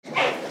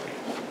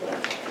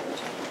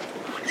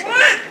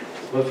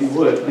Well, if you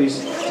would, please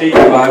take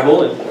your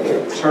Bible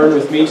and turn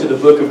with me to the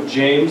book of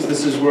James.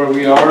 This is where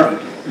we are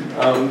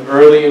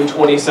early in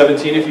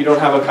 2017. If you don't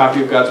have a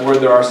copy of God's Word,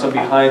 there are some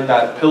behind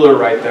that pillar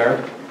right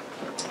there.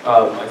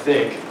 I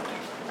think.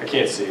 I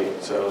can't see.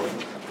 So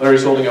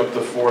Larry's holding up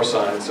the 4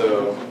 sign.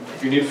 So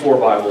if you need 4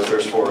 Bibles,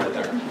 there's 4 right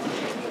there.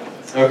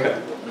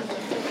 Okay.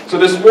 So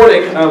this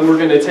morning, we're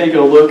going to take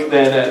a look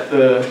then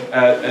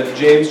at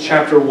James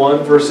chapter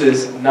 1,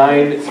 verses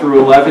 9 through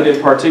 11 in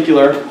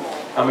particular.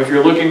 If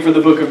you're looking for the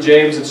book of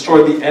James, it's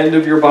toward the end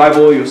of your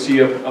Bible. You'll see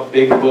a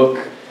big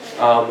book,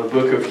 the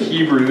book of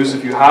Hebrews.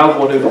 If you have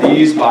one of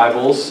these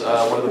Bibles,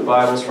 one of the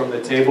Bibles from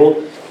the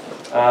table,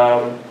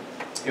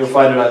 you'll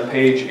find it on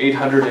page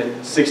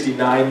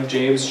 869,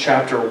 James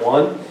chapter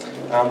 1,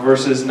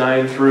 verses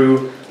 9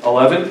 through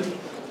 11.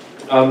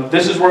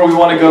 This is where we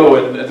want to go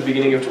at the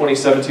beginning of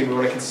 2017. We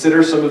want to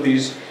consider some of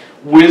these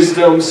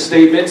wisdom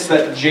statements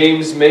that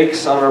James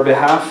makes on our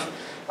behalf,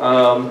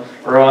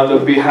 or on the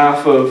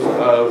behalf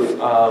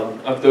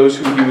of those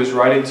who he was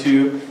writing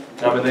to,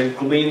 and then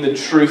glean the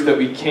truth that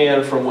we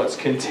can from what's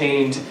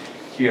contained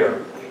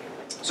here.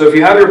 So if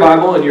you have your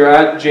Bible and you're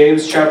at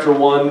James chapter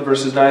 1,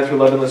 verses 9 through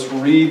 11, let's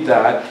read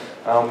that.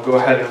 Go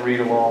ahead and read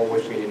along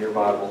with me in your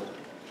Bible.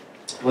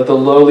 Let the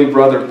lowly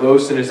brother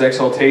boast in his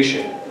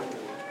exaltation,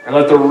 and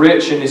let the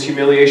rich in his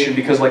humiliation,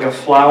 because like a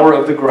flower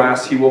of the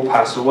grass he will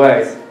pass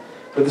away.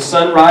 For the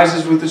sun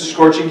rises with its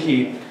scorching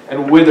heat,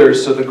 and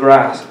withers the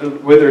grass.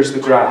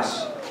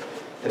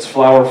 Its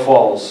flower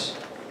falls,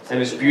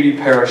 and its beauty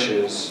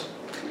perishes.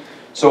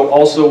 So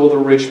also will the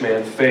rich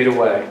man fade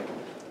away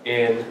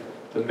in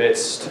the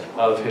midst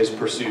of his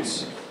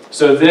pursuits.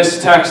 So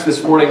this text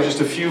this morning, just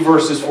a few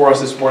verses for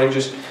us this morning,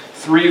 just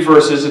 3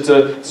 verses. It's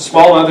a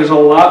small amount. There's a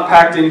lot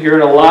packed in here,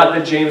 and a lot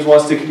that James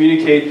wants to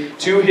communicate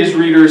to his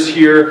readers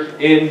here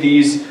in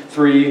these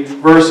 3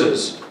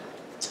 verses.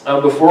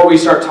 Before we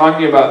start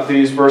talking about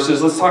these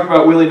verses, let's talk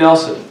about Willie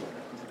Nelson.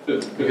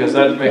 Because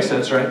that makes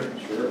sense, right?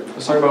 Sure.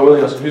 Let's talk about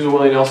Willie Nelson. Who's a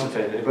Willie Nelson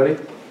fan? Anybody?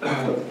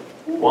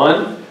 1?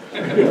 All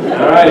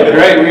right,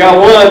 great. We got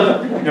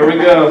 1. Here we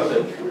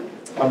go.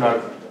 I'm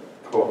not.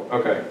 Cool.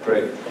 Okay,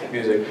 great.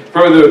 Music.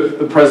 Probably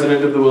the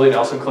president of the Willie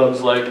Nelson Club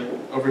is like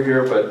over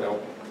here, but no,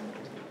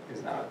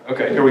 he's not.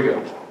 Okay, here we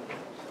go.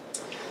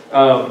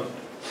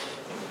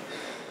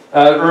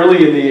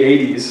 Early in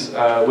the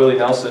 80s, Willie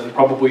Nelson,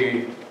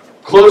 probably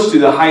close to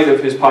the height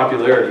of his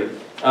popularity,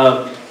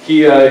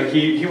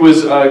 he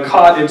was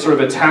caught in sort of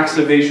a tax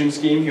evasion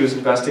scheme. He was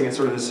investing in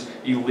sort of this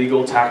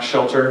illegal tax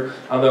shelter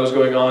that was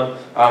going on,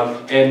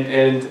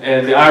 and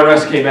the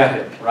IRS came at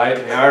him, right?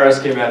 The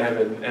IRS came at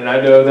him, and I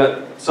know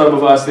that some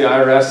of us, the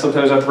IRS,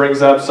 sometimes that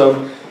brings up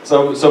some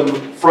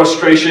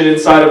frustration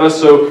inside of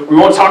us. So we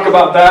won't talk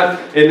about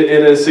that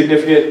in a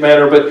significant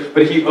manner.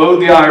 But he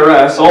owed the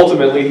IRS.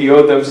 Ultimately, he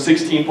owed them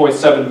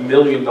 $16.7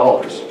 million.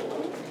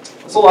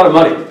 That's a lot of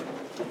money.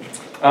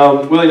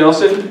 Willie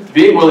Nelson,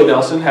 being Willie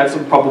Nelson, had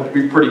some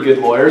probably pretty good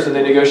lawyers, and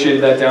they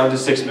negotiated that down to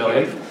 $6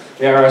 million.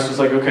 The IRS was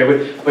like,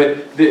 okay,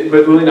 but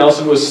Willie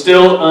Nelson was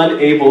still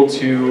unable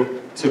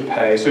to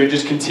pay, so he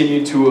just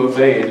continued to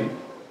evade,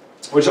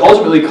 which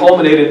ultimately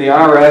culminated in the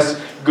IRS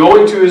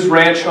going to his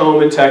ranch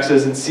home in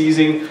Texas and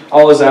seizing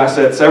all his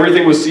assets.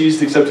 Everything was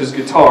seized except his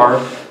guitar,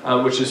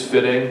 which is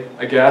fitting,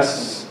 I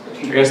guess.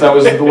 I guess that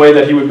was the way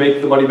that he would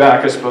make the money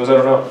back, I suppose. I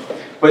don't know.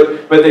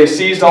 But they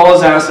seized all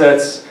his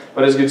assets,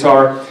 but his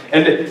guitar.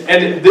 And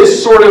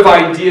this sort of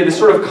idea, this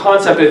sort of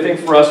concept, I think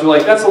for us, we're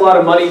like, that's a lot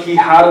of money. He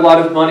had a lot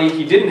of money.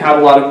 He didn't have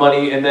a lot of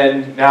money, and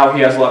then now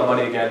he has a lot of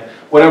money again.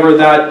 Whatever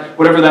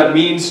that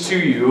means to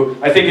you,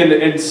 I think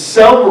in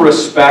some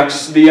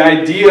respects, the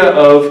idea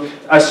of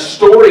a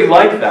story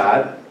like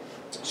that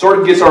sort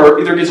of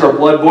either gets our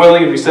blood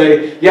boiling, and we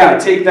say, yeah,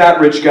 take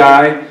that, rich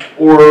guy,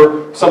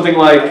 or something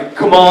like,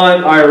 come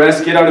on,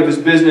 IRS, get out of his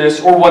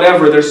business, or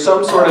whatever. There's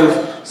some sort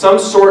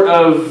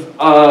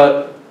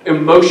of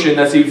emotion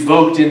that's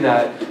evoked in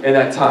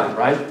that time,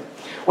 right?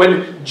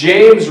 When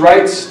James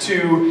writes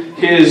to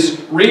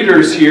his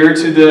readers here,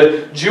 to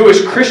the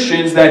Jewish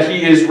Christians that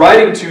he is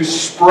writing to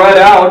spread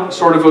out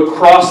sort of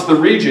across the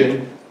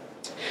region,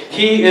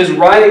 he is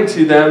writing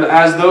to them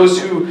as those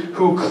who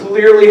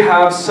clearly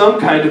have some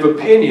kind of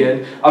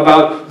opinion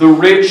about the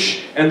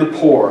rich and the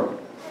poor.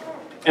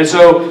 And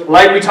so,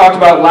 like we talked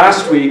about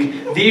last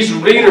week, these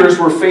readers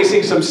were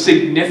facing some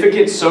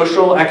significant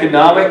social,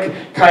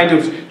 economic kind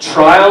of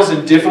trials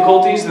and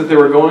difficulties that they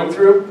were going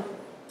through.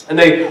 And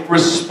they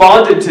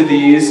responded to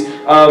these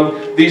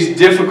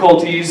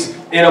difficulties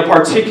in a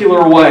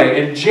particular way.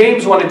 And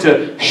James wanted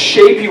to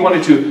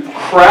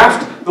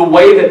craft the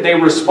way that they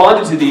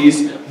responded to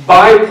these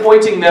by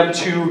pointing them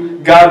to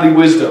godly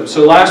wisdom.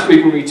 So last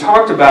week when we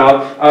talked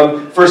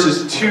about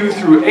verses 2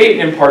 through 8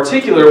 in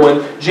particular,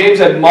 when James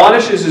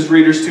admonishes his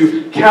readers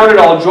to count it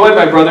all joy,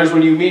 my brothers,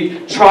 when you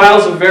meet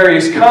trials of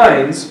various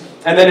kinds,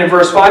 And then in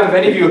verse 5, if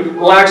any of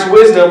you lacks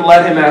wisdom,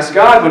 let him ask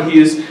God. What he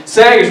is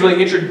saying is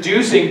really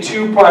introducing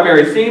two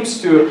primary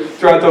themes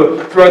throughout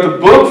the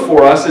book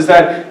for us, is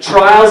that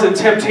trials and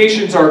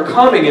temptations are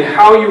coming, and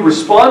how you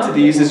respond to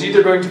these is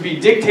either going to be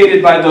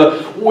dictated by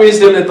the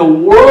wisdom that the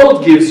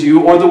world gives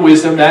you or the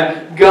wisdom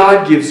that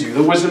God gives you,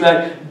 the wisdom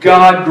that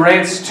God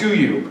grants to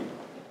you.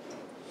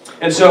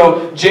 And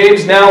so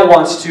James now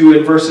wants to,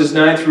 in verses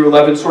 9 through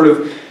 11, sort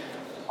of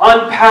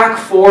unpack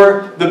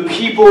for the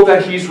people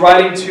that he's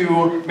writing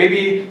to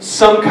maybe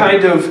some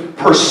kind of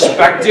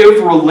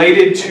perspective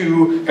related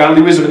to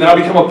godly wisdom. And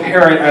that'll become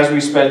apparent as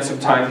we spend some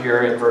time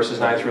here in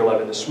verses 9 through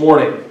 11 this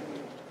morning.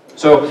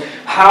 So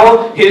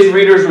how his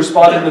readers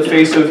responded in the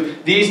face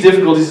of these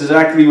difficulties is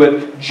exactly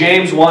what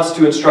James wants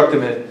to instruct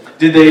them in.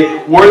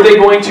 Were they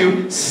going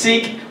to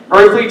seek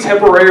earthly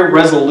temporary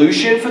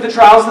resolution for the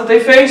trials that they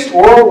faced,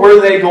 or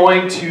were they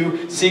going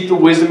to seek the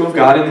wisdom of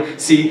God and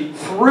see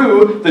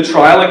through the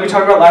trial, like we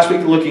talked about last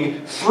week,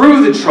 looking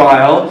through the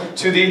trial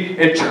to the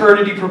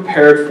eternity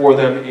prepared for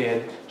them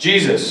in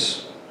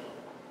Jesus?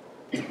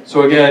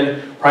 So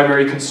again,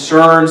 primary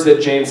concerns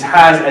that James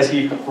has as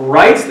he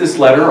writes this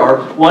letter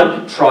are,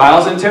 one,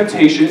 trials and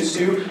temptations,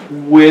 two,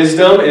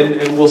 wisdom,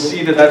 and we'll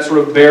see that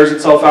sort of bears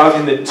itself out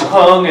in the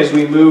tongue as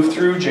we move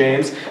through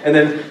James, and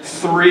then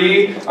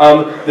three,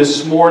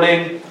 this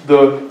morning,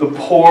 the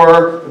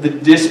poor, the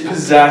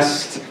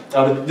dispossessed,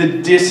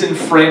 the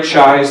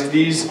disenfranchised.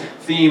 These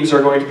themes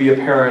are going to be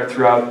apparent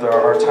throughout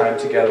our time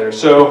together.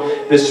 So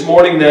this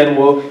morning then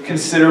we'll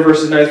consider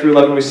verses 9 through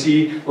 11. We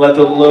see, let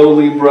the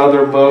lowly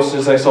brother boast in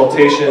his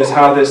exaltation, is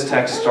how this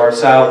text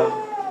starts out.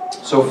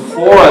 So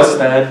for us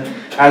then,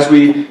 as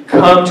we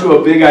come to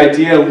a big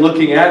idea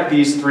looking at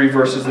these three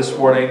verses this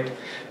morning,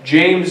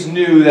 James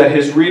knew that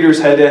his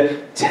readers had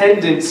a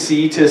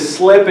tendency to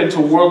slip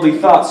into worldly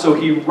thoughts, so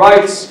he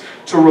writes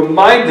to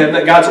remind them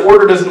that God's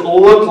order doesn't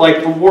look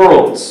like the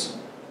world's.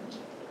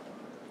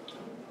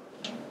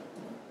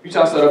 You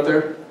toss that up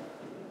there?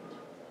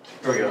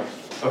 There we go.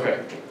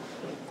 Okay.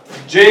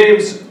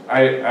 James,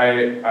 I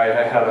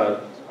had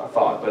a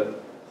thought,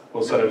 but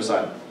we'll set it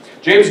aside.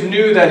 James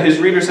knew that his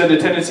readers had a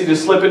tendency to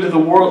slip into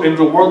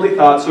worldly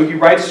thoughts, so he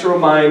writes to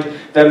remind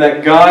them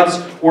that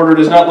God's order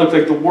does not look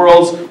like the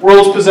world's.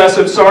 World's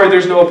possessive. Sorry,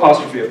 there's no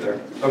apostrophe up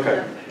there.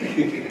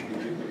 Okay.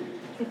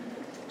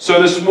 So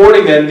this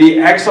morning then, the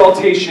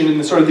exaltation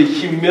and sort of the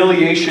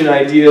humiliation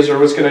ideas are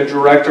what's going to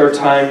direct our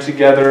time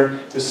together.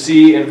 To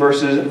see in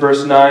verse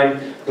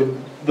 9,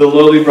 the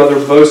lowly brother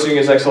boasting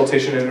his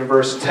exaltation, and in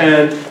verse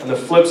 10, on the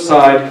flip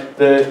side,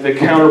 the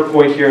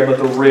counterpoint here, and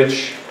let the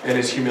rich in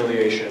his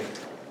humiliation.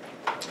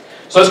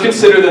 So let's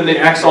consider then the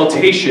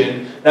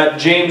exaltation that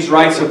James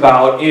writes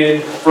about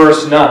in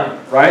verse 9,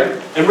 right?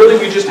 And really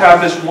we just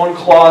have this one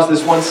clause,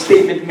 this one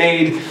statement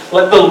made,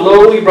 let the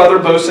lowly brother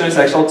boast in his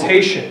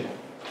exaltation.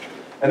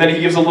 And then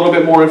he gives a little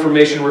bit more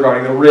information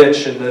regarding the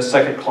rich in the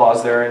second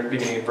clause there,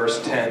 beginning in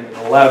verse 10 and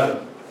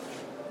 11.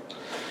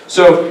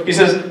 So he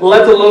says,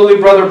 let the lowly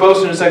brother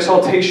boast in his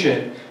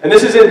exaltation. And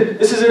this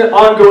is an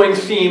ongoing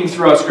theme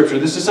throughout Scripture.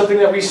 This is something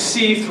that we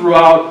see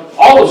throughout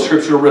all of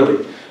Scripture,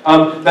 really.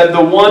 That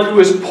the one who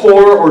is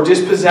poor or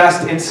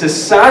dispossessed in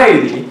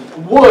society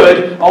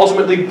would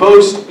ultimately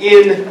boast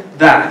in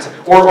that,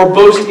 or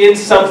boast in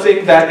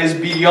something that is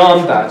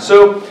beyond that.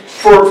 So,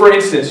 for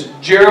instance,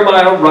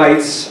 Jeremiah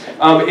writes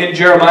in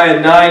Jeremiah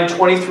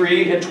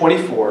 9:23 and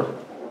 24,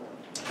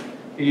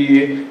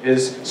 he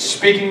is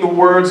speaking the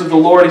words of the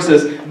Lord. He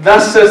says,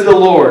 thus says the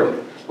Lord,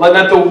 let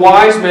not the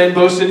wise man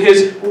boast in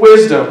his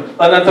wisdom.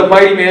 Let not the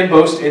mighty man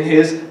boast in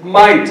his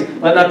might.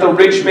 Let not the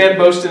rich man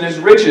boast in his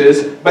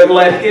riches. But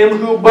let him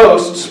who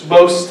boasts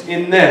boast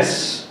in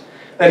this,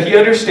 that he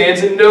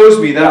understands and knows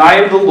me, that I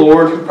am the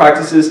Lord who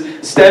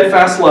practices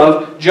steadfast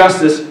love,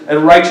 justice,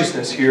 and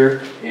righteousness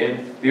here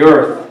in the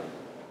earth.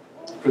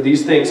 For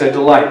these things I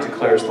delight,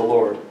 declares the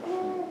Lord.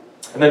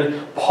 And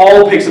then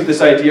Paul picks up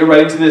this idea,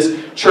 writing to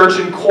this church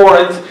in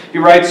Corinth. He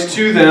writes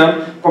to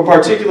them, in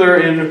particular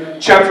in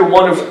chapter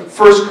 1 of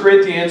 1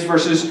 Corinthians,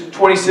 verses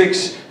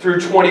 26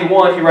 through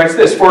 21, he writes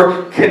this,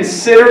 for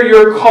consider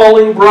your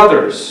calling,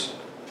 brothers.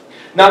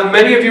 Not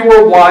many of you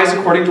were wise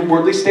according to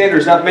worldly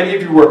standards. Not many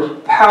of you were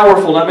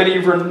powerful. Not many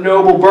of you were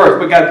noble birth.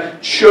 But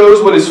God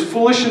chose what is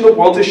foolish in the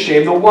world to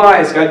shame the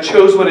wise. God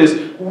chose what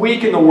is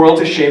weak in the world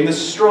to shame the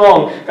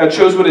strong. God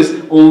chose what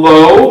is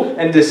low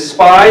and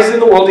despised in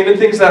the world, even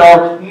things that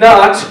are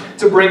not,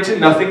 to bring to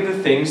nothing the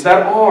things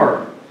that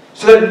are,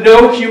 so that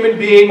no human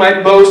being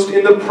might boast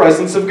in the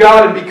presence of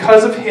God. And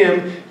because of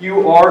him,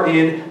 you are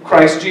in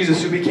Christ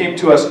Jesus, who became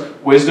to us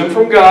wisdom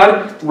from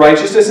God,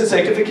 righteousness and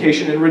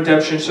sanctification and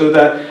redemption, so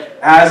that,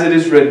 as it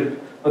is written,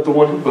 let the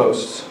one who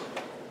boasts,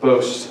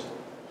 boast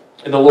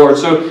in the Lord.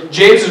 So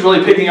James is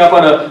really picking up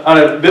on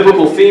a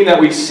biblical theme that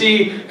we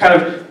see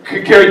kind of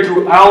carried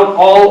throughout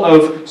all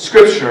of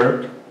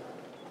Scripture.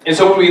 And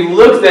so when we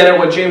look then at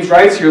what James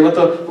writes here, let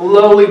the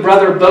lowly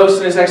brother boast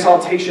in his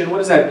exaltation, what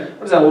does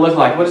that look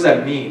like? What does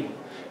that mean?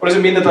 What does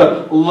it mean that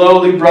the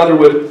lowly brother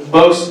would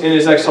boast in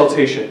his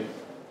exaltation?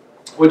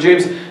 What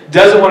James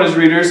doesn't want his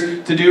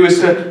readers to do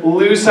is to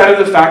lose sight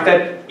of the fact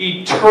that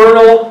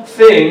eternal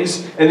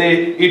things and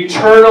the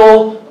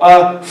eternal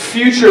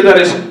future that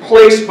is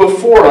placed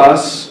before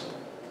us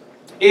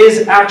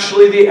is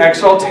actually the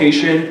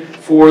exaltation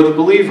for the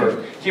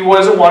believer. He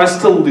doesn't want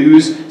us to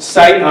lose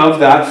sight of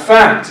that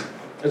fact.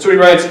 That's what he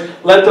writes,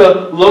 let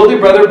the lowly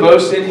brother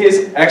boast in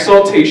his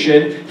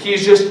exaltation.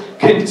 He's just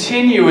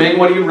continuing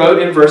what he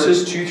wrote in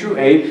verses 2 through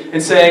 8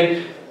 and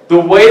saying, the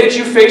way that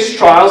you face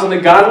trials and the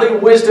godly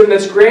wisdom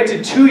that's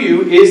granted to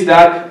you is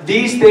that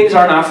these things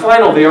are not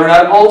final. They are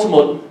not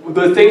ultimate.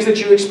 The things that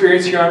you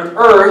experience here on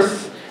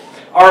earth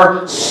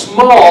are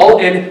small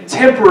and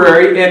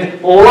temporary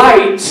and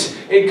light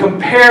in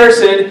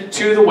comparison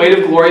to the weight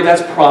of glory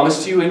that's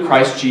promised to you in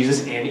Christ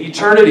Jesus in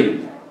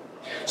eternity.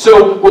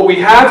 So what we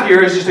have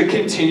here is just a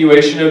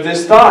continuation of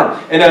this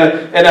thought.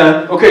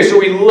 Okay, so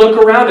we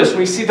look around us and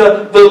we see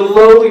the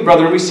lowly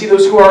brother, and we see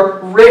those who are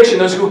rich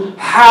and those who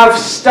have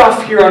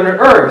stuff here on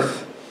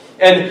earth.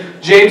 And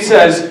James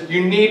says,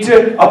 you need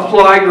to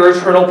apply your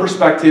eternal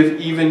perspective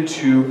even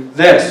to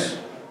this.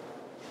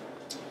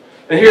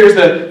 And here's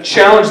the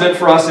challenge then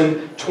for us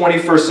in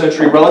 21st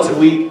century,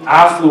 relatively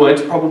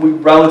affluent, probably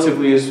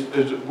relatively is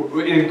an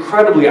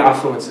incredibly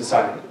affluent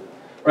society.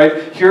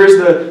 Right? Here's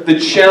the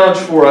challenge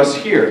for us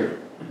here.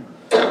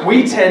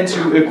 We tend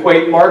to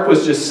equate, Mark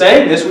was just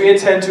saying this, we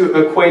intend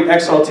to equate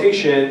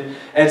exaltation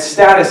and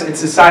status in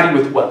society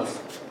with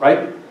wealth.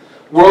 Right?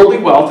 Worldly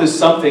wealth is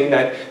something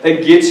that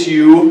gets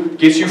you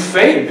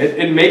fame.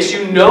 It makes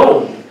you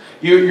known.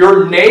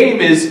 Your name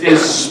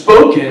is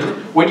spoken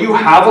when you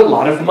have a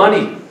lot of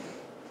money.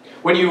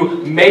 When you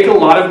make a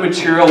lot of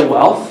material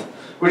wealth.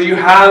 When you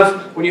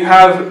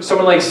have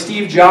someone like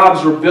Steve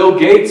Jobs or Bill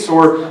Gates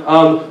or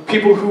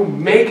people who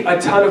make a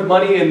ton of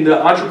money in the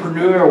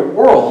entrepreneurial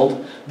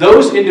world,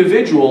 those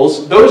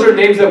individuals, those are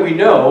names that we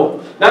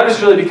know, not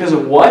necessarily because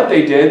of what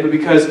they did, but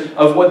because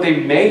of what they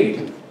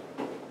made.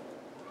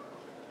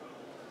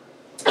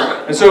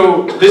 And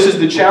so this is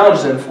the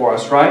challenge then for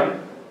us, right?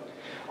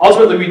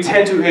 Ultimately, we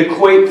tend to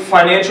equate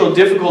financial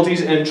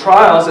difficulties and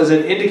trials as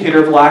an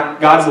indicator of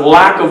God's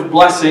lack of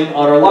blessing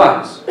on our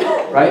lives,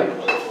 right?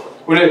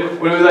 When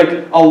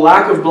a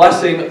lack of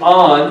blessing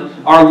on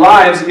our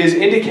lives is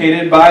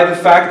indicated by the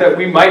fact that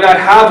we might not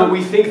have what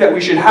we think that we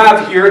should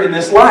have here in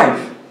this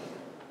life.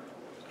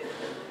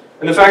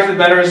 And the fact of the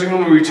matter is,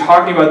 when we were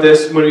talking about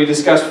this, when we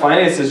discussed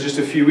finances just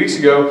a few weeks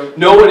ago,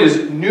 no one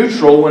is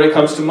neutral when it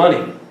comes to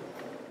money.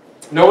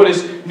 No one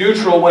is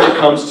neutral when it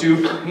comes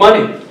to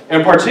money.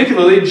 And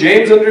particularly,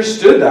 James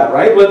understood that,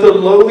 right? Let the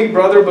lowly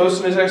brother boast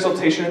in his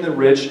exaltation and the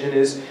rich in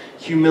his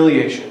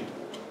humiliation.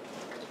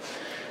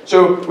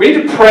 So we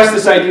need to press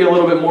this idea a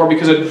little bit more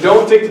because I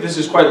don't think that this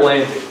is quite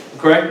landing.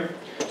 Okay?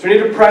 So we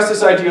need to press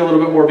this idea a little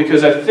bit more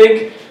because I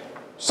think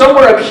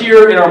somewhere up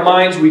here in our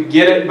minds we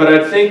get it, but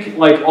I think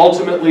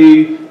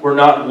ultimately we're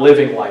not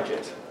living like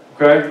it.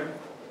 Okay?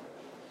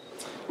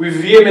 We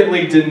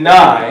vehemently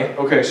deny.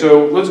 Okay,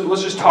 so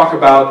let's just talk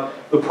about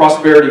the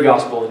prosperity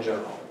gospel in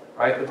general.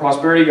 Right? The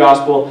prosperity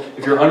gospel,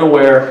 if you're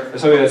unaware,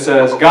 is something that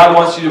says God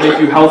wants you to make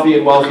you healthy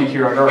and wealthy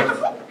here on earth.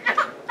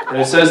 And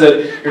it says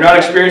that you're not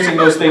experiencing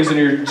those things and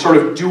you're sort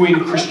of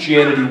doing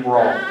Christianity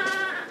wrong.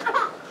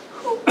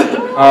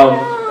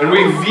 And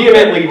we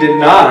vehemently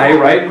deny,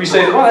 right? We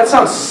say, oh, that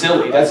sounds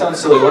silly. That's not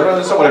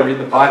what I read in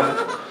the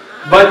Bible.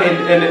 But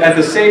at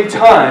the same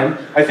time,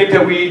 I think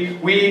that we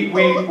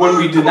when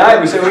we deny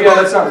it, we say, oh yeah,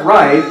 that's not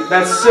right.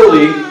 That's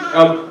silly.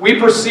 We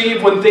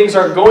perceive when things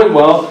aren't going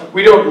well,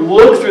 we don't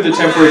look through the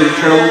temporary and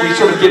eternal, we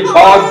sort of get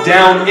bogged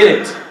down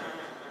in it.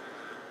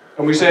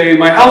 And we say,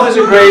 my health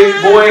isn't great,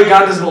 boy,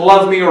 God doesn't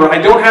love me, or I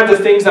don't have the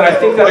things that I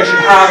think that I should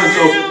have, and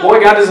so,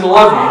 boy, God doesn't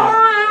love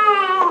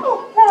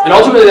me. And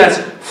ultimately, that's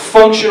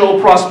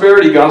functional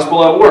prosperity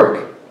gospel at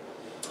work.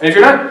 And if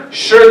you're not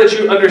sure that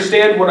you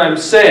understand what I'm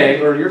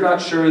saying, or you're not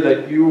sure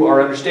that you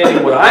are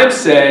understanding what I'm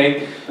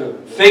saying,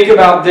 think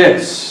about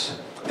this.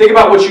 Think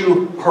about what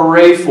you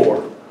pray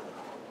for.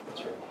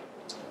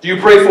 Do you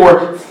pray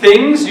for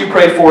things? Do you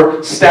pray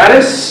for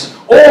status?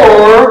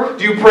 Or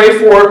do you pray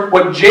for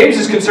what James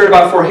is concerned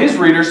about for his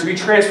readers to be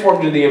transformed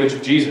into the image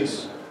of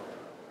Jesus?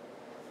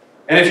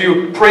 And if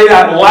you pray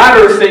that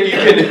latter thing,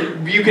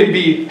 you can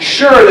be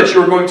sure that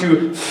you're going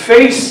to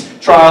face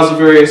trials of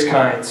various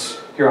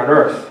kinds here on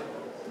earth.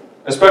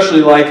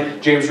 Especially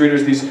like James'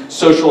 readers, these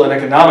social and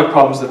economic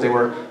problems that they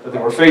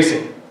were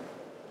facing.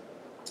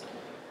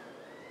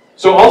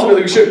 So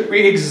ultimately,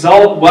 we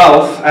exalt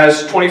wealth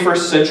as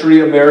 21st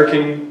century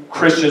American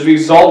Christians. We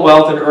exalt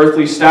wealth and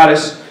earthly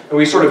status, and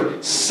we sort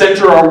of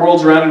center our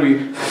worlds around it,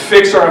 and we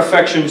fix our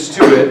affections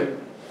to it.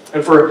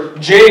 And for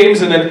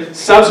James, and then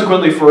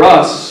subsequently for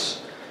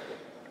us,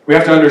 we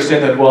have to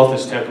understand that wealth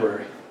is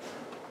temporary.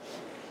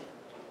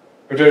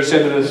 We have to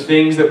understand that the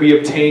things that we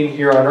obtain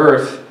here on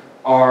earth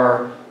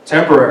are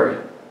temporary.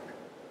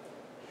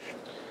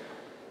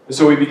 And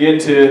so we begin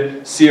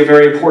to see a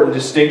very important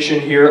distinction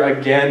here.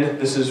 Again,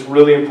 this is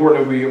really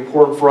important. It will be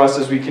important for us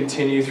as we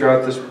continue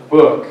throughout this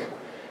book.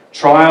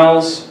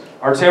 Trials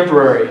are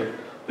temporary.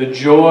 The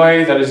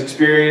joy that is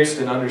experienced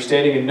in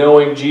understanding and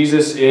knowing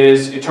Jesus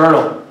is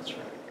eternal.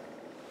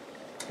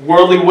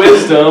 Worldly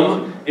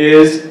wisdom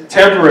is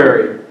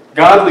temporary.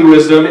 Godly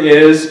wisdom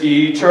is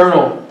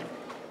eternal.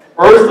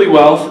 Earthly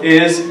wealth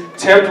is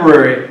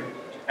temporary.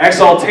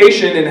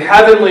 Exaltation and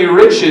heavenly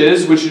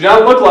riches, which do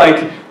not look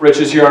like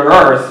riches here on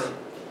earth,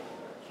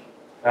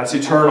 that's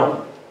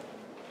eternal.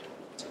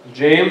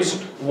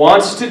 James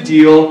wants to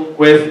deal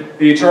with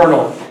the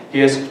eternal.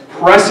 He is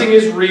pressing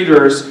his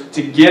readers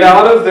to get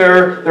out of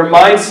their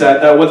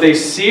mindset that what they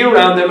see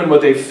around them and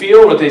what they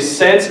feel, what they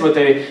sense, what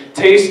they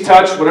taste,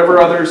 touch, whatever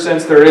other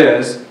sense there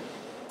is,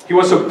 he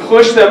wants to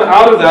push them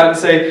out of that and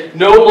say,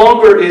 no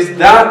longer is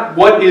that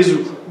what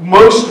is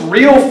most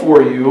real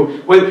for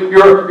you.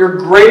 Your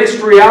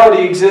greatest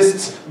reality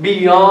exists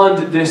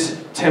beyond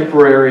this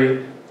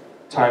temporary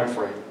time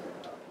frame.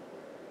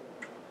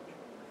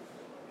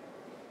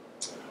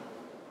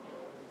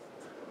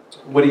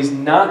 What he's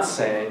not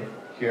saying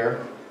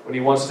here, when he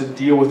wants to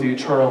deal with the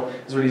eternal,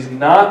 is what he's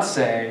not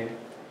saying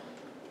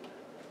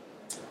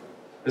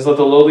is that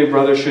the lowly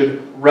brother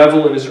should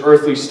revel in his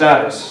earthly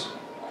status.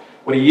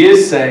 What he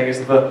is saying is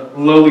that the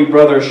lowly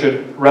brother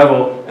should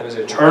revel in his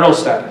eternal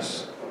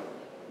status.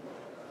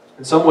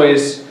 In some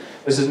ways,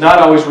 this is not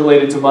always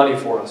related to money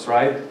for us,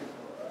 right?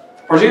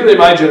 Particularly in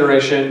my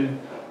generation,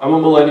 I'm a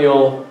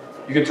millennial,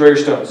 you can throw your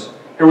stones.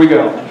 Here we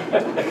go.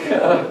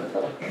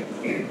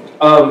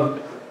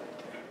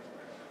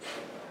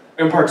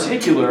 In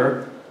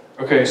particular,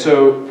 okay,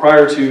 so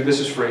prior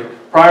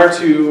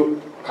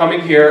to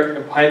coming here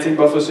and planting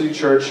Buffalo City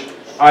Church,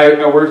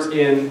 I worked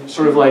in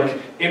sort of like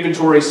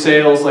inventory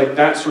sales, like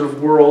that sort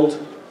of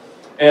world.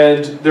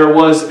 And there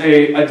was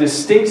a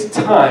distinct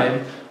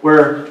time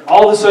where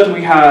all of a sudden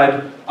we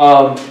had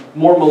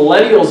more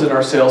millennials in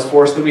our sales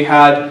force than we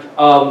had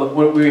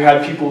when we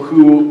had people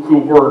who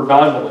were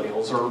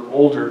non-millennials or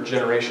older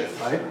generation,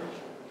 right?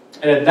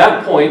 And at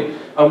that point,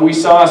 we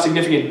saw a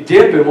significant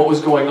dip in what was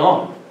going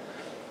on.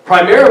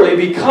 Primarily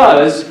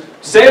because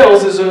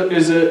sales is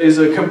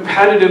a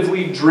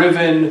competitively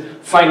driven,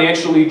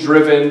 financially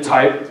driven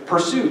type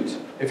pursuit.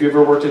 If you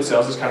ever worked in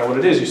sales, it's kind of what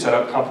it is. You set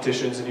up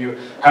competitions and you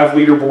have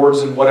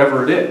leaderboards and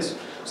whatever it is,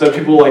 so that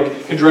people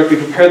can directly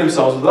compare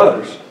themselves with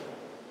others.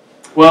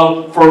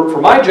 Well,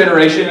 for my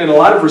generation, in a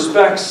lot of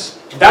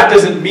respects, that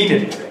doesn't mean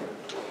anything.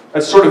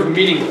 That's sort of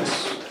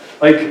meaningless.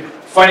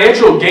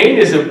 Financial gain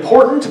is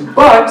important,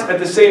 but at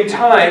the same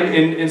time,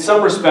 in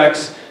some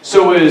respects,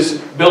 so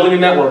is building a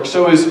network,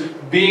 so is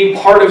being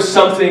part of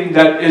something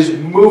that is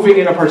moving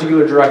in a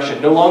particular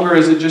direction. No longer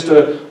is it just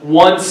a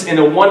once in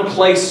a one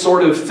place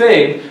sort of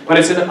thing, but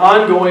it's an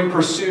ongoing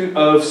pursuit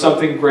of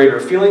something greater,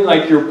 feeling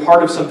like you're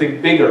part of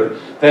something bigger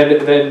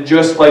than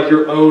just like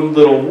your own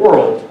little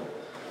world.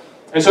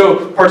 And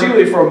so,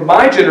 particularly for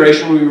my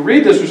generation, when we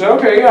read this, we say,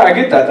 okay, yeah, I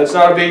get that. That's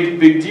not a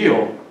big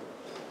deal.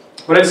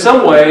 But in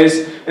some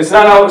ways, it's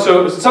not.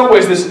 So in some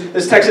ways,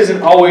 this text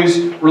isn't always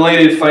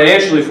related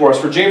financially for us.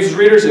 For James'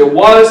 readers, it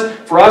was.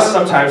 For us,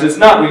 sometimes it's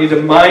not. We need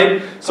to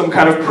mind some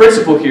kind of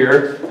principle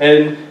here,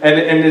 and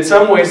in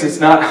some ways, it's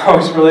not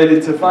always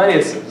related to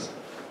finances.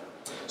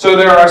 So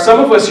there are some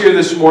of us here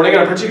this morning,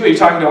 and I'm particularly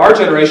talking to our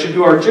generation,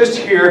 who are just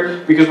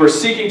here because we're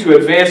seeking to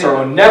advance our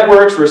own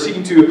networks, we're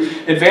seeking to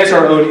advance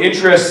our own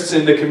interests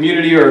in the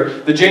community or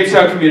the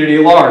Jamestown community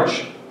at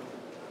large.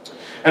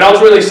 And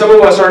ultimately, some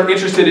of us aren't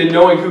interested in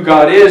knowing who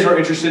God is, or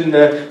interested in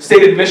the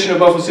stated mission of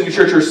Buffalo City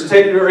Church,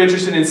 or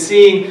interested in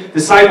seeing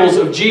disciples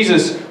of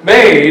Jesus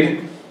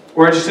made.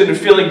 We're interested in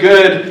feeling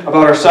good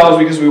about ourselves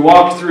because we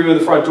walked through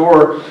the front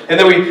door, and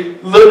then we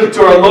look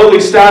to our lowly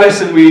status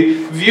and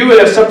we view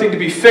it as something to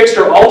be fixed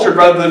or altered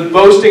rather than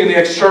boasting in the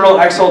external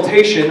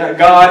exaltation that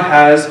God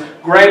has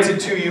granted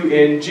to you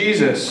in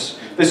Jesus.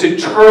 This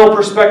eternal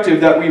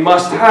perspective that we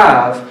must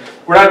have.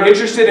 We're not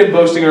interested in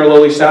boasting in our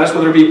lowly status,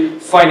 whether it be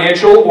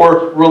financial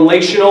or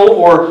relational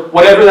or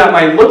whatever that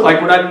might look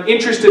like. We're not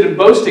interested in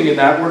boasting in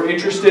that. We're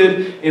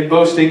interested in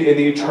boasting in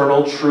the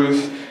eternal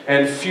truth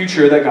and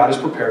future that God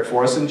has prepared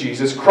for us in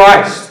Jesus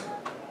Christ.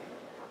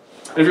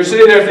 And if you're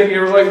sitting there thinking,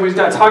 you're like, well, he's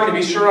not talking to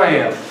me, sure I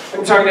am.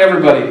 I'm talking to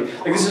everybody.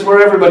 This is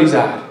where everybody's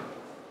at.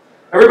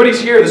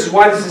 Everybody's here. This is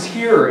why this is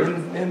here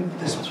in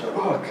this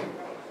book.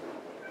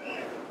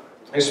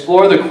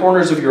 Explore the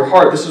corners of your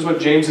heart. This is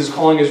what James is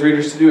calling his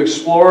readers to do.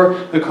 Explore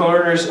the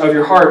corners of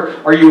your heart.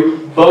 Are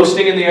you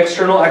boasting in the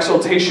external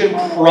exaltation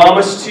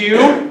promised to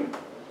you?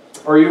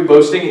 Or are you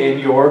boasting in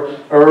your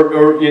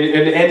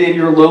in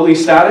your lowly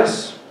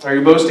status? Are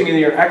you boasting in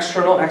your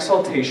external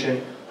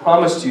exaltation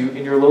promised to you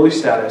in your lowly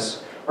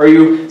status? Are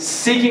you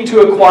seeking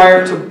to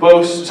acquire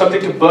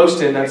something to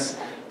boast in that's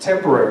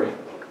temporary?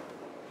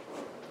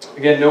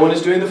 Again, no one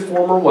is doing the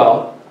former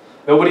well.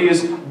 Nobody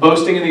is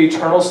boasting in the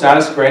eternal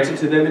status granted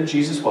to them in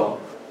Jesus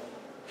well.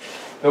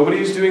 Nobody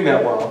is doing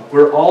that well.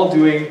 We're all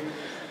doing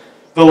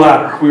the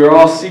latter. We are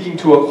all seeking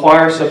to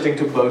acquire something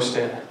to boast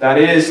in. That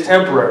is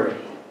temporary.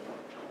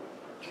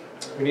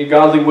 We need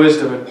godly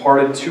wisdom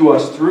imparted to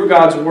us through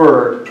God's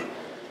Word.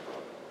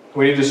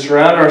 We need to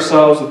surround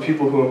ourselves with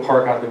people who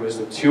impart godly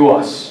wisdom to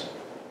us.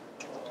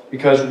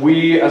 because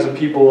we as a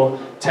people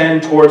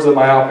tend towards the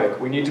myopic.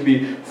 We need to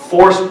be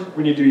forced,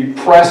 we need to be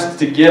pressed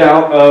to get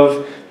out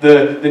of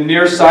the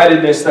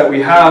nearsightedness that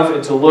we have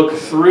and to look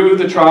through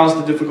the trials,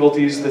 the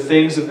difficulties, the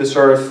things of this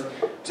earth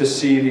to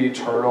see the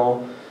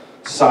eternal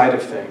side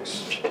of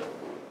things.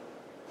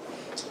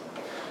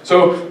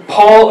 So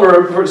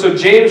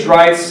James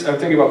writes, I'm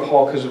thinking about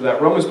Paul because of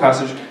that Romans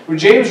passage, where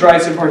James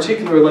writes in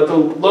particular, let the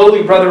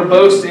lowly brother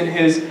boast in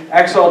his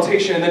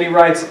exaltation, and then he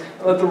writes,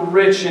 let the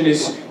rich in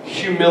his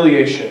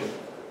humiliation.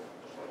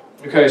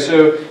 Okay,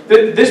 so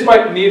this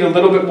might need a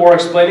little bit more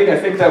explaining. I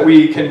think that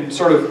we can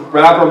sort of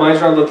wrap our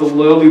minds around let the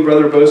lowly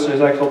brother boast in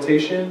his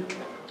exaltation.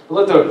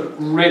 Let the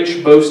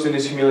rich boast in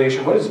his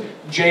humiliation. What is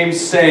James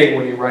saying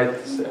when he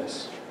writes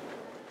this?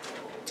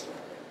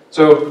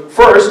 So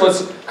first,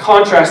 let's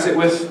contrast it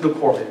with the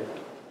poor man.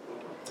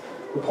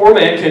 The poor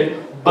man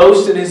can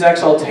boast in his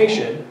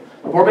exaltation.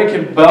 The poor man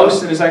can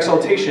boast in his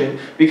exaltation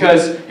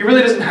because he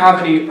really doesn't have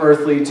any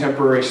earthly,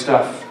 temporary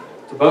stuff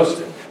to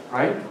boast in,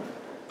 right?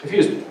 If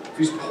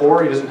he's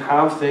poor, he doesn't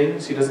have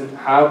things, he doesn't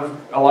have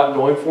a lot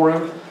going for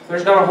him,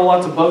 there's not a whole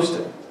lot to boast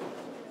in.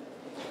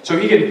 So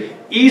he can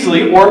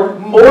easily, or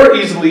more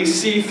easily,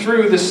 see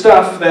through the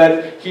stuff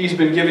that he's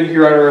been given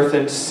here on earth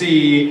and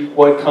see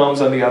what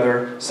comes on the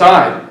other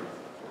side.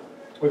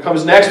 What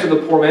comes next for the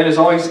poor man is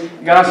all he's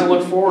got to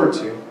look forward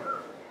to.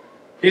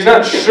 He's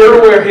not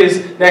sure where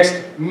his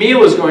next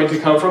meal is going to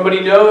come from, but he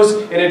knows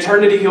in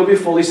eternity he'll be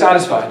fully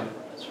satisfied.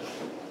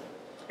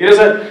 He's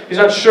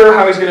not sure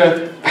how he's going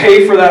to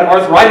pay for that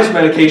arthritis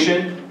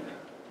medication,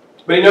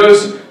 but he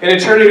knows in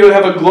eternity he'll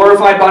have a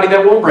glorified body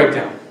that won't break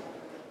down.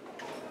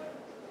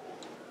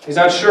 He's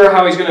not sure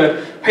how he's going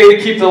to pay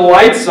to keep the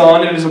lights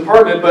on in his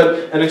apartment,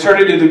 but in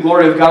eternity the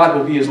glory of God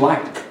will be his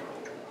light.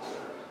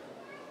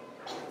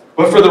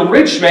 But for the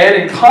rich man,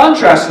 in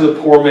contrast to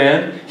the poor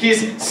man, he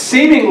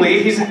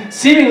seemingly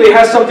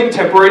has something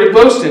temporary to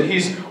boast in.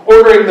 He's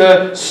ordering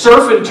the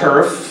surf and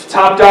turf,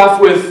 topped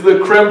off with the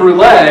creme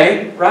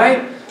brulee,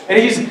 right? And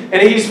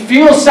he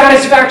feels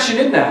satisfaction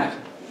in that.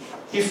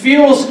 He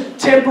feels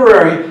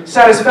temporary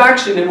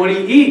satisfaction in what he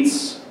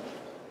eats.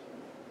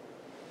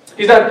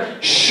 He's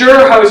not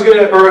sure how he's going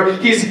to, or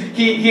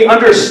he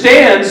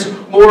understands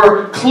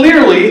more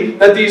clearly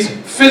that these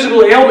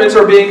physical ailments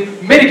are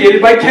being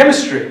mitigated by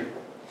chemistry.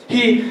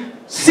 He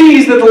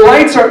sees that the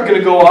lights aren't going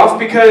to go off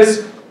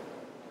because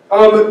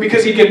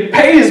he can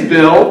pay his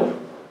bill,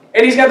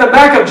 and he's got the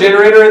backup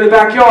generator in the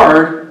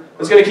backyard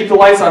that's going to keep the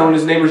lights on when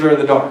his neighbors are in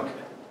the dark.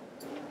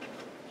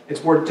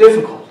 It's more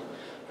difficult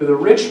for the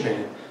rich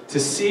man to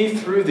see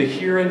through the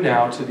here and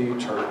now to the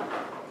eternal.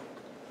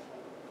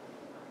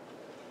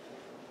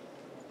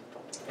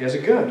 He has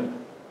it good.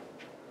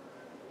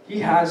 He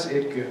has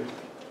it good.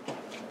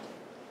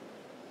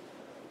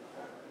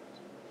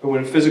 But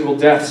when physical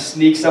death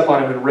sneaks up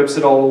on him and rips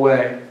it all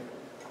away,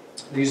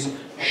 these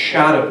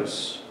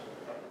shadows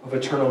of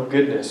eternal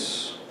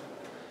goodness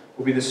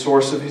will be the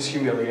source of his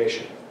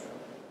humiliation.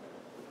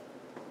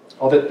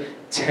 All that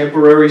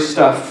temporary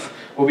stuff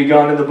will be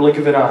gone in the blink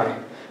of an eye.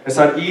 It's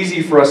not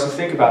easy for us to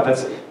think about.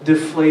 That's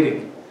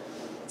deflating.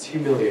 It's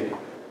humiliating.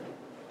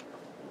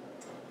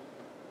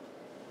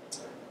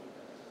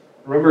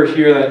 Remember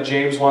here that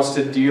James wants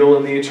to deal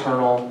in the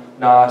eternal,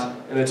 not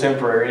in the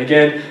temporary. And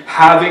again,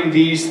 having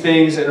these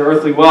things in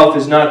earthly wealth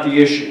is not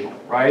the issue,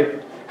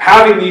 right?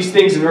 Having these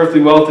things in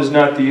earthly wealth is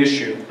not the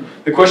issue.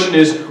 The question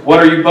is, what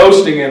are you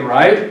boasting in,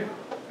 right?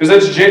 Because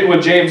that's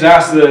what James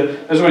asks,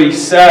 that's what he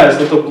says,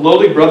 that the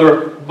lowly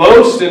brother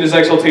boasts in his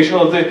exaltation,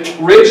 let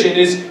the rich in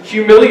his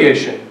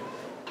humiliation.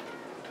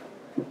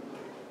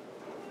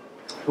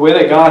 The way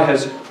that God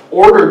has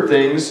ordered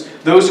things,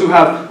 those who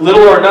have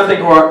little or nothing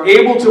who are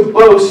able to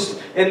boast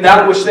in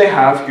that which they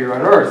have here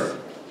on earth.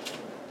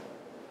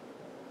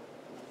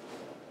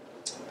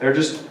 They're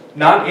just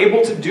not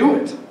able to do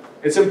it.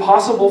 It's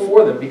impossible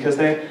for them because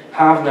they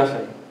have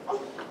nothing.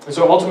 And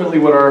so ultimately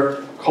what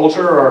our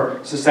culture,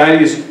 our society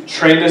has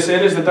trained us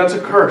in is that that's a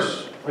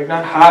curse. Like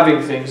not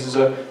having things is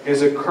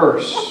a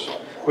curse.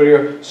 When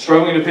you're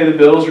struggling to pay the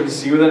bills or to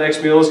see where the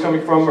next meal is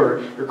coming from,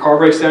 or your car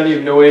breaks down, you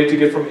have no way to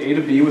get from A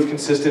to B with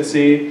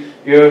consistency.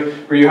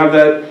 Or you have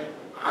that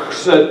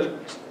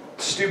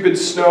stupid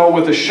snow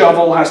with a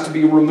shovel has to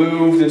be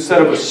removed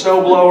instead of a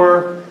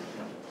snowblower.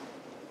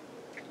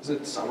 Is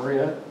it summer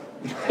yet?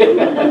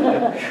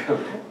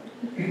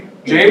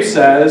 James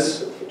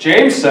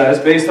says,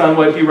 based on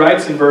what he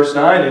writes in verse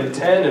 9 and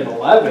 10 and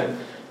 11,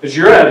 is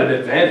you're at an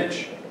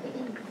advantage.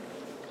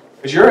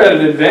 Because you're at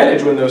an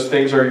advantage when those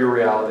things are your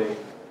reality.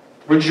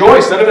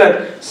 Rejoice. None of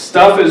that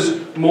stuff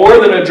is more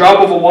than a drop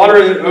of water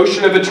in an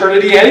ocean of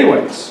eternity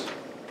anyways.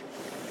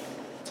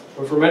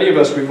 But for many of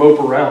us, we mope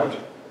around.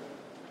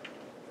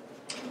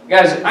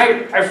 Guys,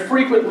 I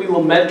frequently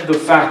lament the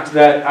fact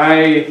that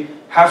I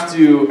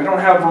don't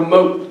have a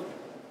remote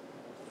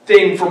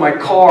thing for my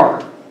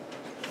car.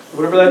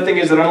 Whatever that thing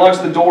is that unlocks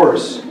the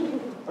doors. I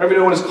don't even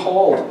know what it's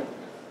called.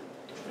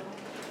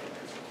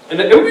 And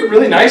it would be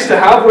really nice to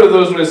have one of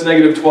those when it's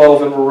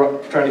 -12 and we're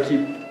trying to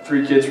keep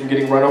 3 kids from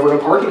getting run over in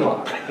a parking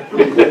lot. It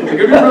would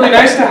be really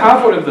nice to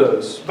have one of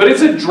those. But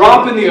it's a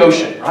drop in the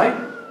ocean, right?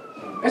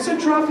 It's a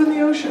drop in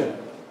the ocean.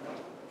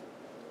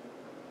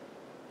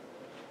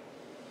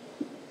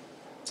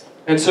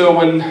 And so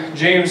when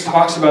James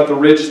talks about the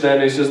rich,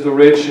 then he says the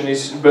rich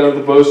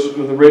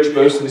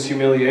boast in his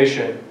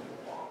humiliation.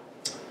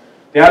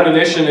 The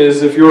admonition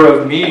is, if you're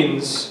of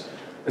means,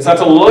 it's not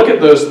to look at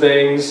those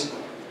things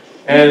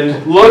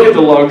and look at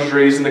the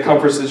luxuries and the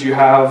comforts that you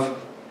have,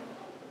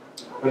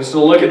 but it's to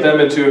look at them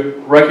and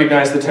to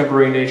recognize the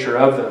temporary nature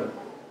of them.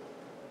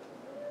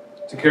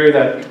 To carry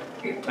that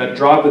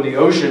drop in the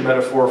ocean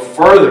metaphor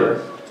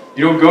further,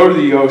 you don't go to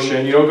the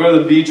ocean, you don't go to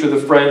the beach with a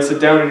friend, sit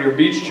down in your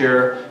beach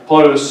chair, pull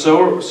out a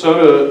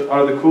soda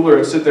out of the cooler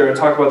and sit there and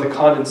talk about the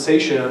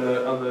condensation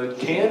on the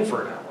can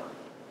for an hour.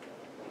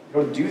 You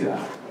don't do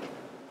that.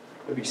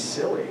 It'd be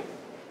silly.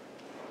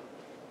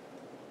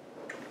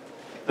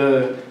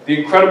 The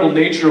incredible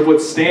nature of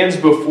what stands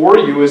before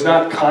you is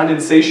not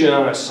condensation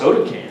on a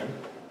soda can.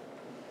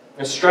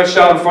 It's stretched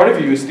out in front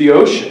of you is the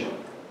ocean.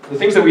 The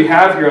things that we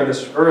have here on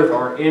this earth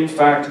are in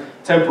fact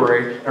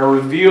temporary and are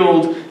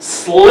revealed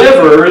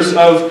slivers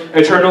of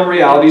eternal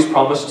realities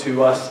promised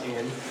to us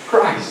in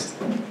Christ.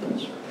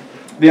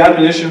 The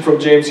admonition from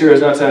James here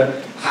is not to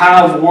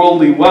have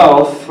worldly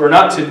wealth, or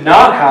not to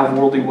not have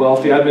worldly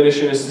wealth. The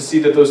admonition is to see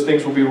that those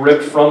things will be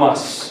ripped from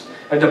us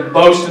and to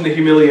boast in the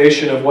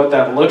humiliation of what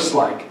that looks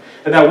like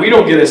and that we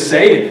don't get a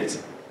say in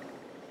it.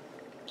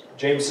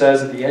 James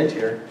says at the end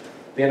here,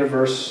 at the end of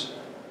verse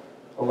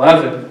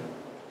 11,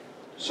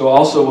 so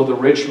also will the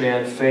rich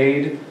man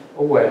fade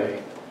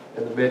away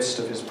in the midst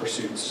of his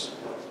pursuits.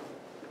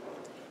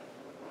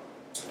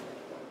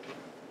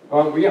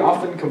 We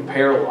often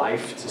compare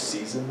life to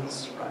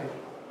seasons, right?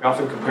 We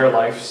often compare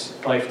life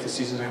to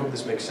seasons. I hope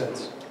this makes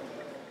sense.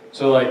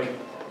 So, like,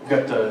 we've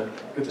got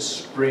the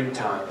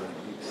springtime of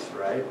youth,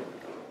 right?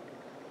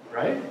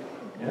 Right?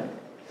 Yeah.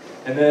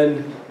 And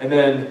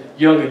then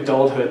young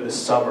adulthood, the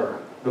summer,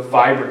 the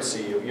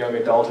vibrancy of young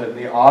adulthood, and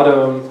the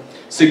autumn,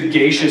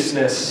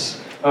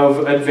 sagaciousness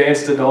of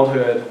advanced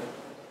adulthood,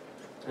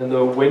 and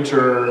the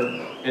winter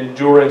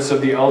endurance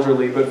of the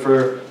elderly. But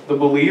for the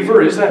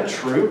believer, is that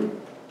true?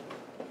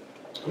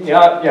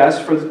 Yeah,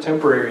 yes, for the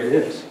temporary it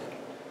is.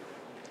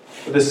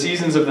 But the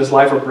seasons of this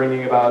life are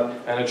bringing about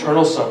an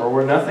eternal summer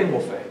where nothing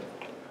will fade.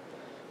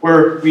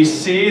 Where we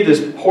see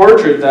this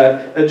portrait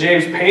that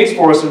James paints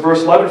for us in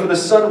verse 11, for the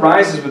sun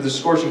rises with the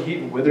scorching heat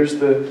and withers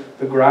the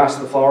grass,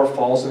 the flower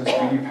falls and its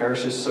beauty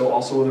perishes, so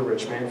also will the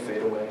rich man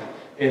fade away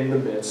in the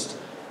midst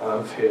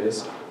of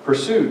his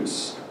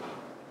pursuits.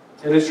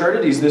 In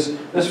eternities, this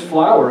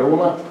flower, it will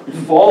not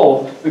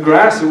fall. The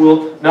grass, it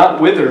will not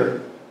wither.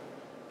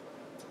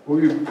 It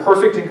will be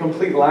perfect and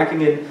complete,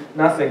 lacking in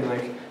nothing,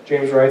 like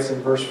James writes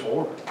in verse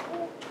 4.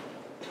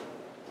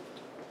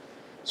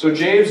 So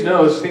James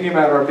knows, thinking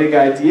about our big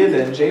idea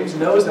then, James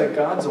knows that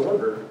God's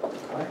order,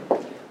 right?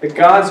 That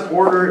God's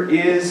order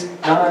is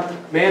not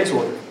man's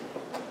order.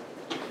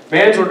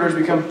 Man's order has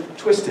become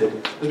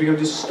twisted, has become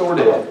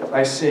distorted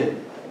by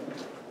sin.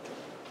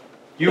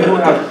 You who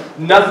have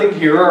nothing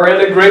here are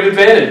at a great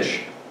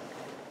advantage.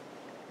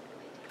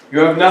 You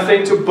have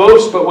nothing to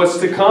boast but what's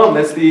to come.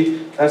 That's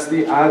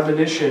the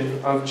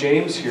admonition of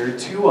James here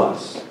to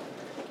us.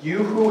 You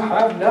who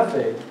have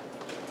nothing,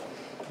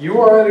 you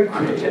are at a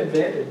great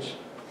advantage.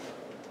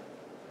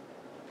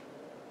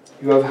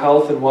 You have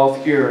health and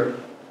wealth here.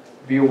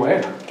 Be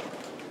aware.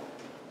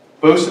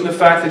 Boast in the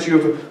fact that you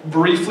have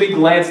briefly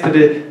glanced at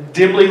a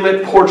dimly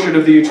lit portrait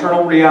of the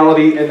eternal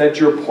reality and that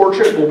your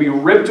portrait will be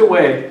ripped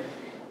away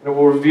and it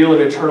will reveal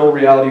an eternal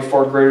reality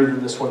far greater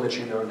than this one that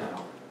you know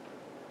now.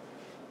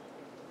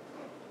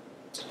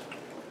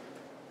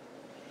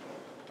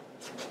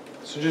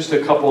 So just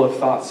a couple of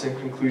thoughts in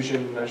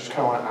conclusion. I just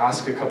kind of want to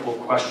ask a couple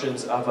of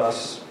questions of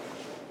us.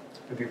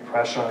 Maybe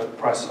press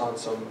on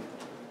some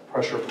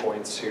pressure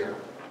points here.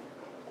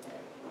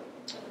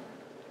 I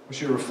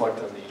want you to reflect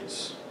on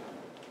these.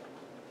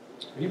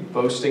 Are you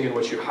boasting in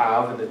what you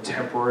have in the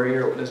temporary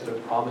or what has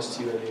been promised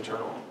to you in the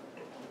eternal?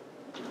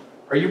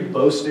 Are you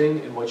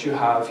boasting in what you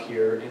have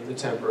here in the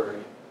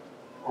temporary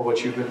or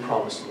what you've been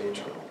promised in the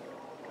eternal?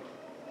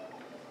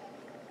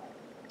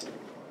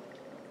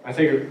 I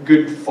think a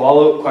good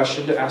follow-up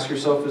question to ask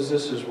yourself is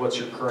this, is what's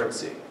your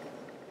currency?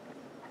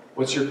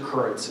 What's your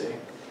currency?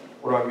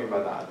 What do I mean by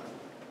that?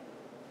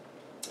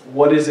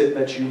 What is it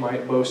that you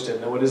might boast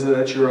in? What is it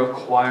that you're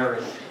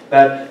acquiring?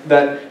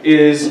 That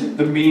is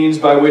the means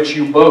by which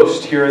you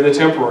boast here in the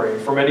temporary.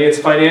 For many, it's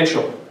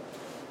financial.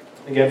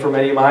 Again, for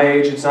many my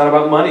age, it's not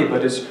about money,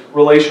 but it's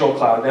relational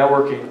cloud,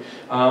 networking,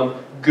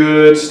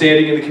 good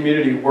standing in the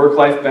community,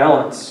 work-life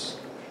balance.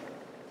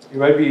 You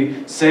might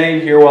be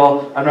saying here,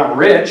 well, I'm not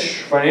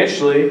rich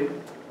financially.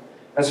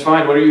 That's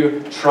fine. What are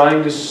you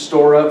trying to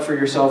store up for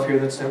yourself here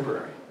that's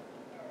temporary?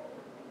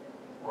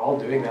 We're all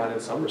doing that in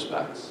some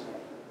respects.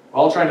 We're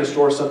all trying to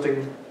store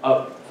something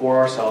up for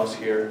ourselves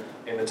here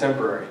in the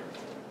temporary.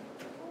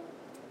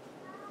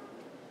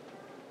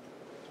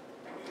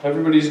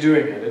 Everybody's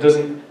doing it. It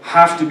doesn't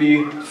have to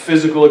be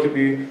physical. It could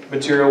be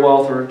material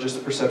wealth or just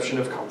the perception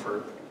of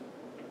comfort.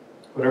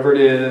 whatever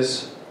it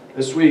is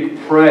this week,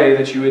 pray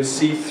that you would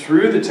see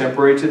through the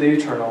temporary to the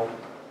eternal.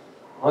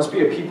 Let's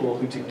be a people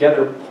who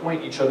together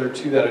point each other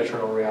to that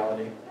eternal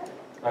reality,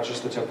 not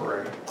just the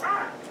temporary.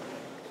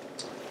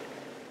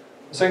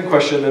 The second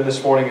question then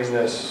this morning is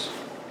this.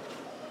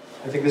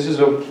 I think this is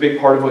a big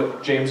part of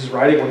what James is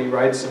writing when he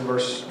writes in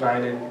verse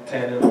 9 and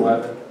 10 and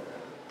 11.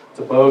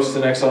 To boast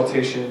in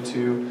exaltation,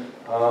 to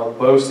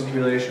boast in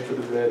humiliation for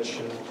the rich,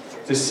 and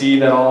to see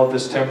that all of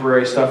this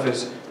temporary stuff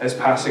is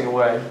passing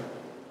away.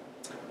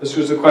 This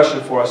was the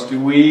question for us. Do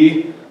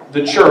we,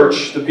 the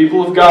church, the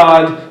people of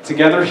God,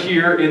 together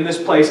here in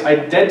this place,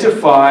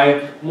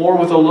 identify more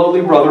with a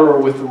lowly brother or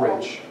with the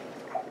rich?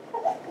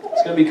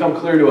 It's going to become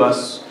clear to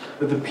us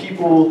that the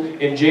people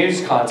in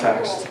James'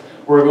 context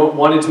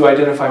wanted to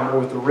identify more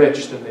with the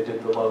rich than they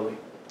did the lowly.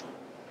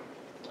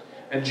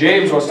 And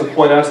James wants to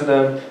point out to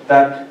them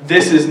that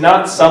this is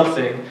not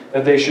something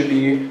that they should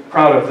be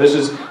proud of. This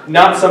is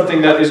not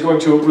something that is going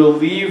to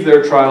relieve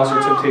their trials or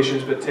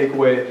temptations, but take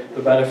away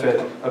the benefit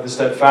of the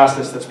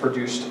steadfastness that's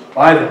produced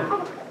by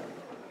them.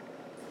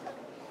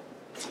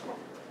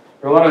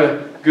 There are a lot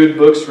of good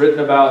books written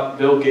about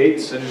Bill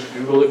Gates, and just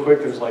Google it quick,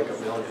 there's like a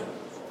million.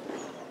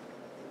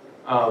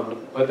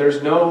 But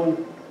there's no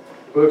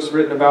books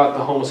written about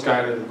the homeless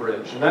guy under the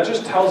bridge. And that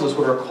just tells us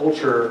what our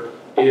culture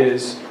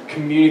is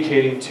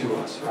communicating to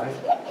us, right?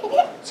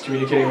 It's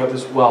communicating about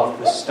this wealth,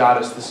 this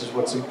status, this is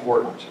what's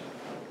important.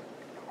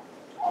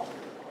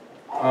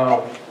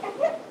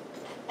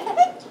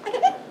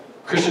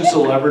 Christian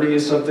celebrity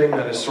is something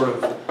that has sort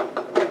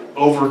of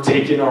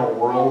overtaken our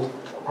world,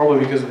 probably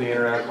because of the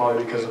internet,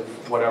 probably because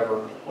of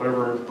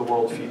whatever the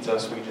world feeds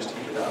us, we just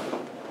eat it up.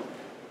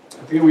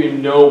 I think we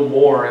know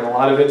more in a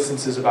lot of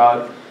instances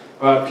about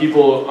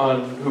people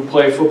who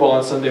play football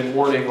on Sunday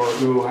morning or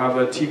who have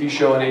a TV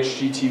show on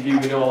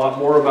HGTV. We know a lot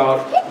more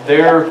about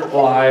their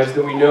lives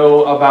than we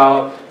know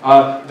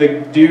about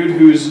the dude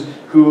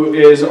who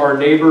is our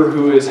neighbor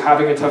who is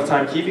having a tough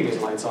time keeping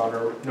his lights on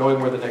or knowing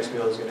where the next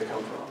meal is going to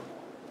come from.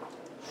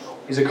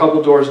 He's a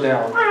couple doors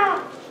down.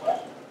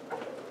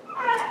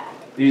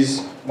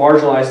 These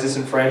marginalized,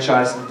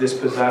 disenfranchised, and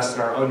dispossessed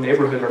in our own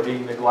neighborhood are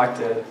being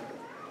neglected.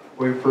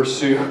 We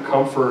pursue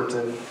comfort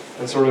and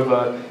sort of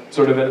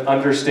an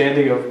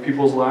understanding of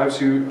people's lives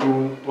who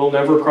we'll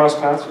never cross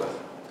paths with.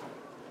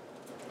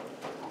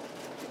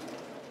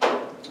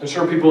 I'm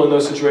sure people in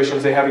those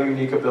situations, they have a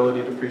unique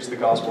ability to preach the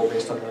gospel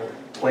based on the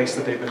place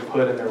that they've been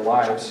put in their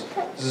lives.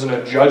 This isn't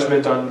a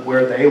judgment on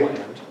where they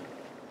land.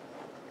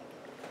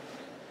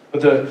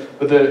 But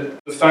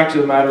the fact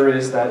of the matter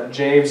is that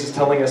James is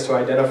telling us to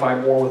identify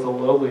more with the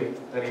lowly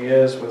than he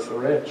is with the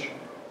rich.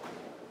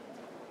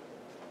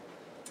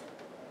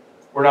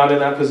 We're not in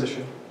that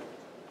position.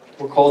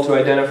 We're called to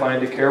identify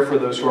and to care for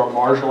those who are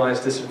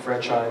marginalized,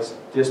 disenfranchised,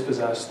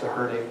 dispossessed, the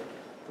hurting,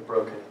 the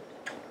broken.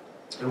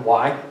 And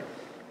why?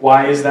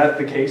 Why is that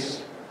the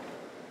case?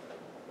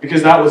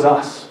 Because that was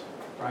us,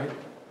 right?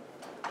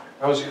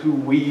 That was who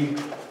we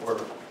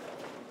were.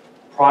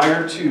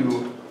 Prior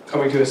to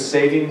coming to a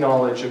saving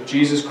knowledge of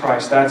Jesus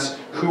Christ, that's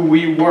who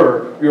we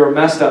were. We were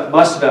messed up,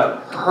 busted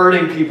up,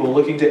 hurting people,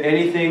 looking to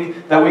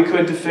anything that we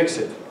could to fix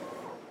it.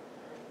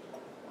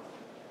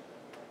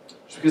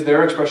 Just because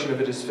their expression of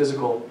it is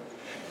physical.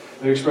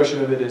 Their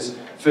expression of it is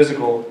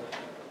physical,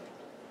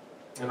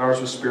 and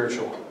ours was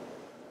spiritual.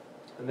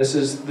 And this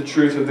is the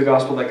truth of the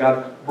gospel that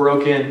God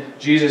broke in.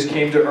 Jesus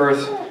came to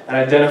earth and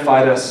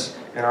identified us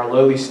in our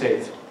lowly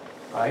state,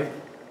 right?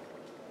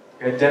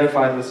 He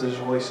identified us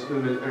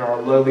in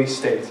our lowly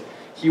state.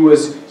 He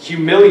was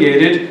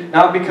humiliated,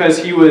 not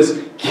because he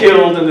was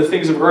killed and the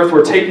things of earth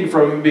were taken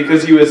from him,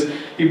 because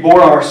he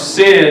bore our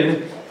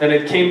sin and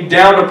it came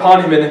down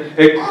upon him and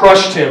it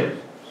crushed him.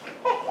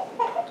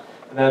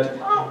 And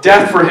that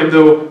death for him,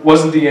 though,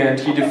 wasn't the end.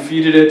 He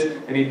defeated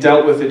it and he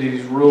dealt with it.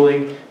 He's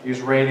ruling, he's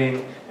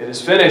reigning. It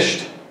is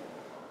finished.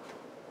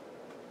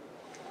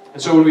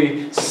 And so when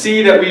we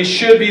see that we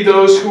should be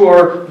those who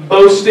are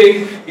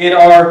boasting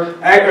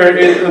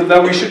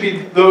that we should be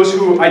those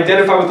who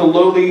identify with the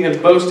lowly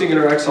and boasting in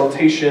our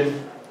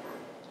exaltation,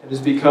 it is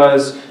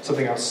because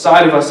something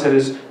outside of us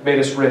has made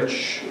us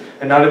rich.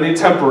 And not in the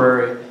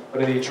temporary,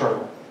 but in the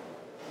eternal.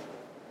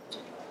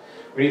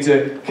 We need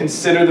to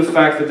consider the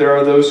fact that there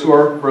are those who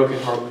are broken,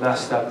 who are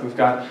messed up, who've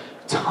got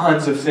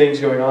tons of things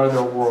going on in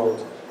their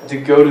world, and to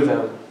go to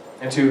them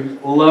and to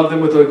love them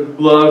with the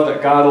love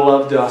that God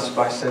loved us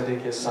by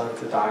sending His Son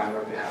to die on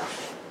our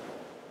behalf.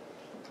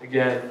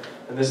 Again,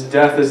 and this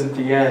death isn't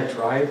the end,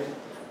 right?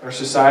 Our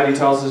society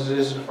tells us it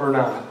is or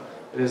not.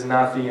 It is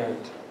not the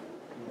end.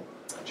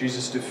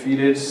 Jesus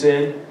defeated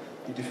sin.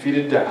 He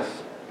defeated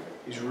death.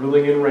 He's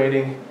ruling and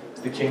reigning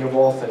as the King of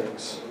all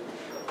things,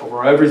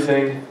 over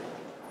everything.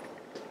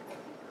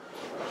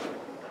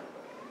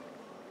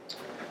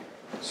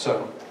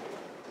 So,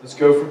 let's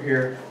go from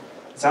here.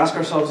 Let's ask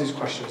ourselves these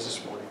questions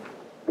this morning.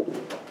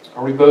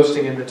 Are we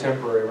boasting in the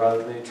temporary rather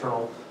than the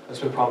eternal that's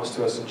been promised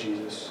to us in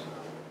Jesus?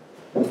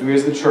 Do we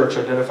as the church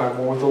identify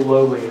more with the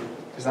lowly?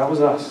 Because that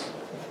was us.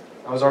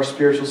 That was our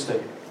spiritual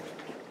state.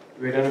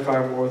 Do we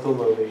identify more with the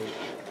lowly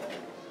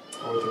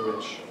or with the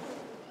rich?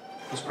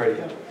 Let's pray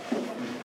together.